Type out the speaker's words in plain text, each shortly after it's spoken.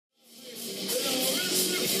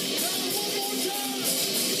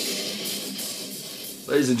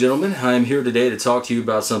Ladies and gentlemen, I am here today to talk to you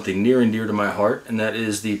about something near and dear to my heart, and that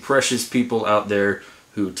is the precious people out there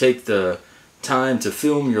who take the time to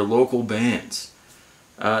film your local bands.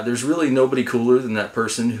 There's really nobody cooler than that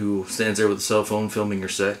person who stands there with a cell phone filming your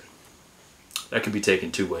set. That could be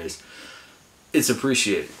taken two ways. It's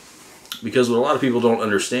appreciated. Because what a lot of people don't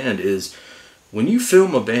understand is when you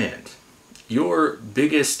film a band, your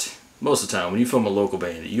biggest, most of the time when you film a local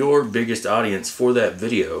band, your biggest audience for that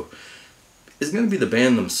video is going to be the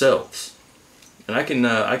band themselves. And I can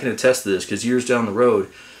attest to this because years down the road,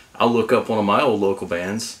 I'll look up one of my old local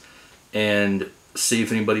bands and see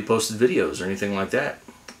if anybody posted videos or anything like that.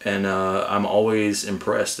 And I'm always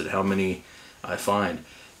impressed at how many I find.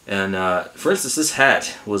 And for instance, this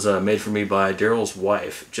hat was made for me by Daryl's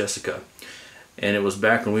wife, Jessica. And it was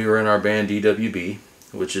back when we were in our band DWB,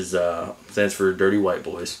 which is stands for Dirty White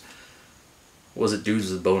Boys. What was it?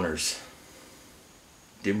 Dudes with Boners.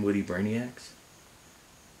 Dimwitty Brainiacs?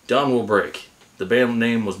 Dawn Will Break. The band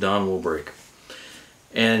name was Dawn Will Break.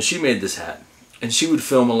 And she made this hat. And she would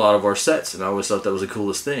film a lot of our sets, and I always thought that was the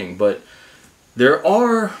coolest thing. But there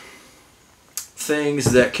are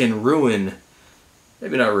things that can ruin,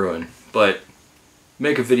 maybe not ruin, but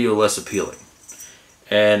make a video less appealing.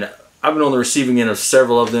 And I've been on the receiving end of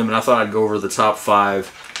several of them, and I thought I'd go over the top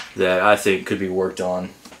 5 that I think could be worked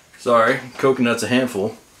on. Sorry, coconut's a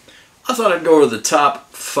handful. I thought I'd go over the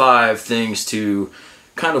top 5 things to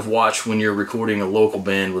kind of watch when you're recording a local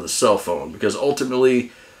band with a cell phone, because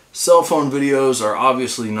ultimately cell phone videos are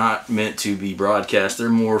obviously not meant to be broadcast. They're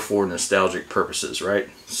more for nostalgic purposes, right?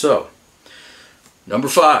 So, number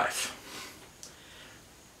 5.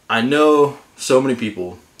 I know so many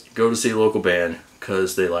people go to see a local band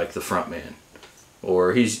because they like the front man,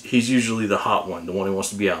 or he's usually the hot one, the one who wants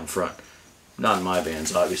to be out in front. Not in my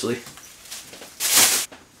bands, obviously.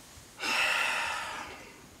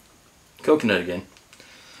 Coconut again.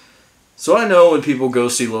 So I know when people go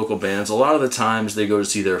see local bands, a lot of the times they go to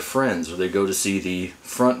see their friends, or they go to see the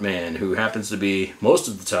front man, who happens to be, most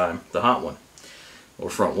of the time, the hot one.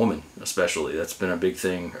 Or front woman, especially. That's been a big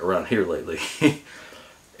thing around here lately.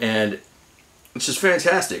 And it's just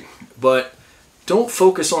fantastic. But don't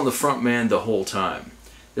focus on the front man the whole time.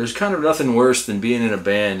 There's kind of nothing worse than being in a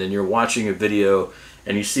band and you're watching a video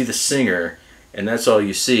and you see the singer, and that's all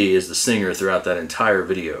you see is the singer throughout that entire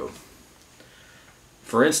video.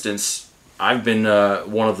 For instance, I've been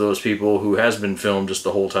one of those people who has been filmed just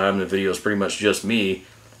the whole time. The video is pretty much just me.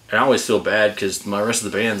 And I always feel bad because my rest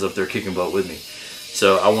of the band's up there kicking butt with me.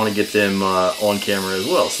 So I want to get them on camera as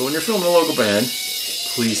well. So when you're filming a local band,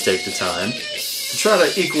 please take the time to try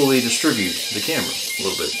to equally distribute the camera a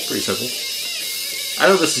little bit. Pretty simple. I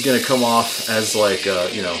know this is going to come off as like,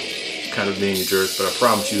 you know, kind of being a jerk, but I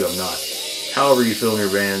promise you I'm not. However you film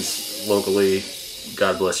your bands locally,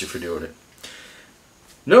 God bless you for doing it.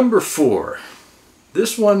 Number 4.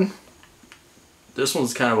 This one's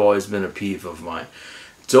kind of always been a peeve of mine.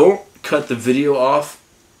 Don't cut the video off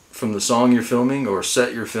from the song you're filming or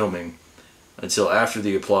set you're filming until after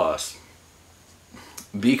the applause.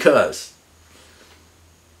 Because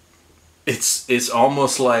it's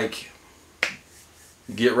almost like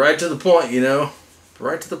get right to the point, you know?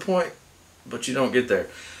 Right to the point, but you don't get there.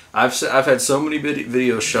 I've had so many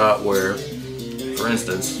videos shot where, for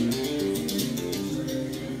instance,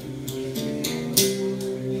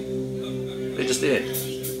 they just end.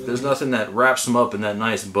 There's nothing that wraps them up in that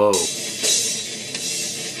nice bow.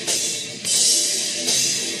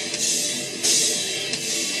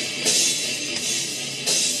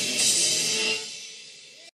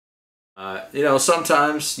 You know,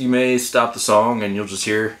 sometimes you may stop the song and you'll just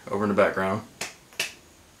hear over in the background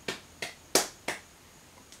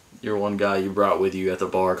your one guy you brought with you at the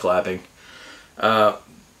bar clapping. But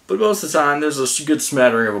most of the time there's a good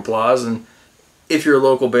smattering of applause, and if you're a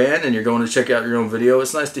local band and you're going to check out your own video,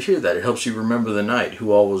 it's nice to hear that. It helps you remember the night,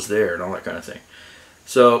 who all was there, and all that kind of thing.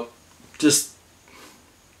 So just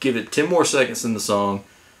give it 10 more seconds in the song,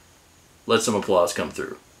 let some applause come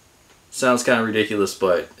through. Sounds kind of ridiculous,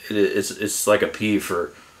 but it's like a peeve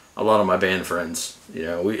for a lot of my band friends. You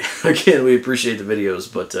know, we appreciate the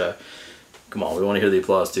videos, but come on, we want to hear the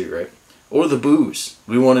applause too, right? Or the boos.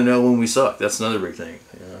 We want to know when we suck. That's another big thing.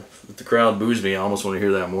 You know, if the crowd boos me, I almost want to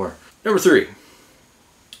hear that more. Number 3.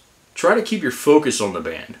 Try to keep your focus on the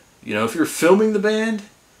band. You know, if you're filming the band,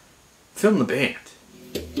 film the band,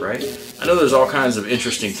 right? I know there's all kinds of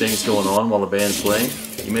interesting things going on while the band's playing.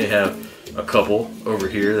 You may have a couple over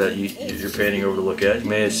here that you're panning over to look at. You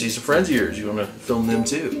may see some friends of yours. You want to film them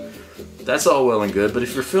too. That's all well and good. But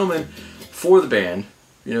if you're filming for the band,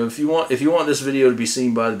 you know, if you want this video to be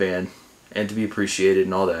seen by the band and to be appreciated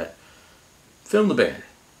and all that, film the band,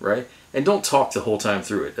 right? And don't talk the whole time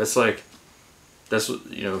through it. That's what,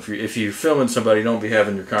 if you're filming somebody, don't be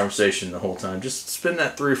having your conversation the whole time. Just spend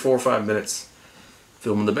that 3, 4, 5 minutes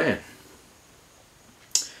filming the band.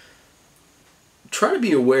 Try to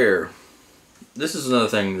be aware. This is another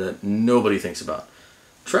thing that nobody thinks about.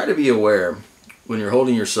 Try to be aware when you're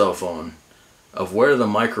holding your cell phone of where the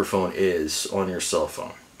microphone is on your cell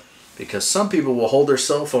phone. Because some people will hold their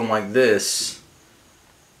cell phone like this,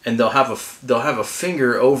 and they'll have a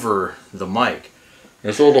finger over the mic,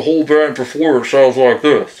 and so the whole band performance sounds like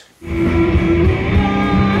this.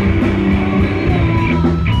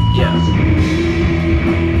 Yeah.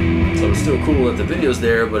 So it's still cool that the video's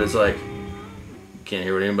there, but it's like you can't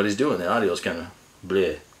hear what anybody's doing. The audio's kind of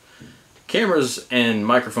bleh. Cameras and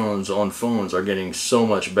microphones on phones are getting so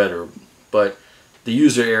much better, but the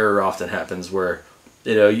user error often happens where,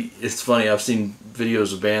 it's funny, I've seen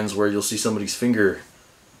videos of bands where you'll see somebody's finger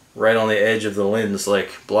right on the edge of the lens, like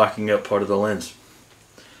blocking up part of the lens.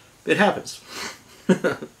 It happens.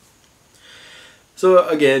 So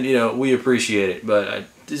again, we appreciate it, but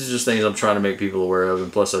these are just things I'm trying to make people aware of,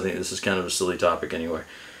 and plus I think this is kind of a silly topic anyway.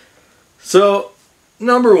 So,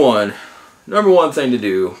 number one thing to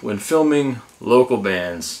do when filming local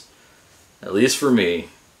bands, at least for me,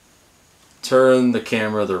 turn the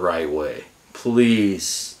camera the right way.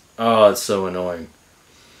 Please. Oh, it's so annoying.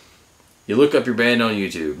 You look up your band on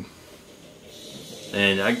YouTube,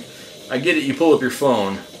 and I get it, you pull up your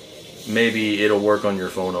phone, maybe it'll work on your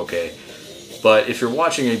phone okay. But if you're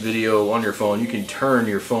watching a video on your phone, you can turn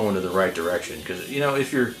your phone to the right direction. Because,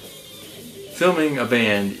 if you're filming a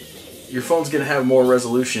band, your phone's going to have more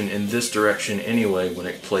resolution in this direction anyway when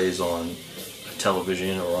it plays on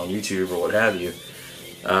television or on YouTube or what have you.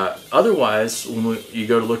 Otherwise, when you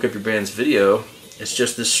go to look up your band's video, it's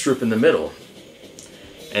just this strip in the middle.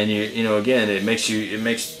 And again, it makes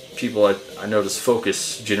people, I notice,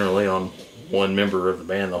 focus generally on one member of the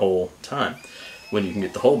band the whole time, when you can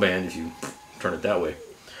get the whole band if you turn it that way.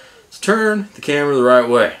 So turn the camera the right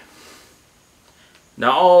way.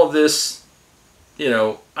 Now all of this,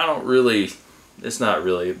 it's not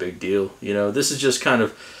really a big deal. This is just kind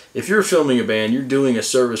of, if you're filming a band, you're doing a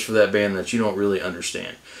service for that band that you don't really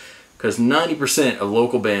understand. Because 90% of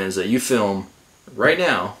local bands that you film right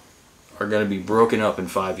now are going to be broken up in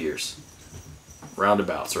 5 years.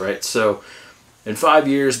 Roundabouts, right? So in 5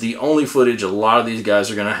 years, the only footage a lot of these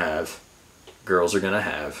guys are going to have, girls are going to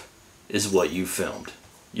have, is what you filmed.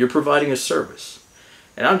 You're providing a service.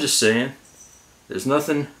 And I'm just saying, there's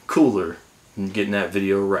nothing cooler than getting that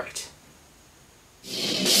video right.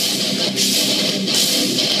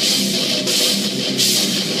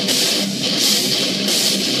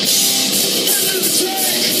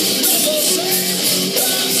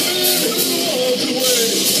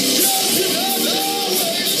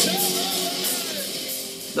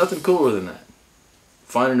 Nothing cooler than that.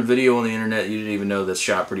 Finding a video on the internet you didn't even know that's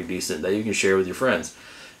shot pretty decent that you can share with your friends.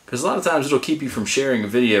 Because a lot of times it'll keep you from sharing a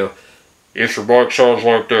video if your mic sounds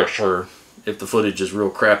like this, or if the footage is real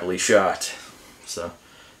crappily shot. So,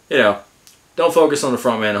 don't focus on the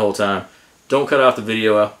front man the whole time. Don't cut off the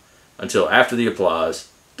video until after the applause.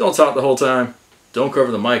 Don't talk the whole time. Don't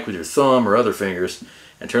cover the mic with your thumb or other fingers,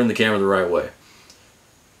 and turn the camera the right way.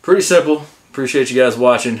 Pretty simple. Appreciate you guys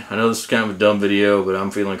watching. I know this is kind of a dumb video, but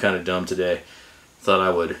I'm feeling kind of dumb today. Thought I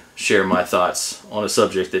would share my thoughts on a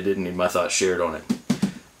subject that didn't need my thoughts shared on it.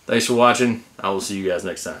 Thanks for watching. I will see you guys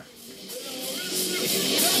next time.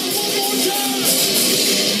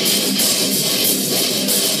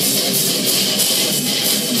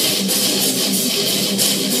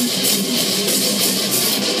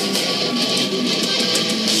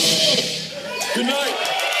 Good night.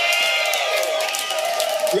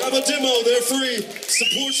 Grab a demo, they're free.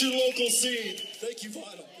 Support your local scene. Thank you,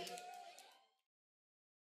 Vinyl.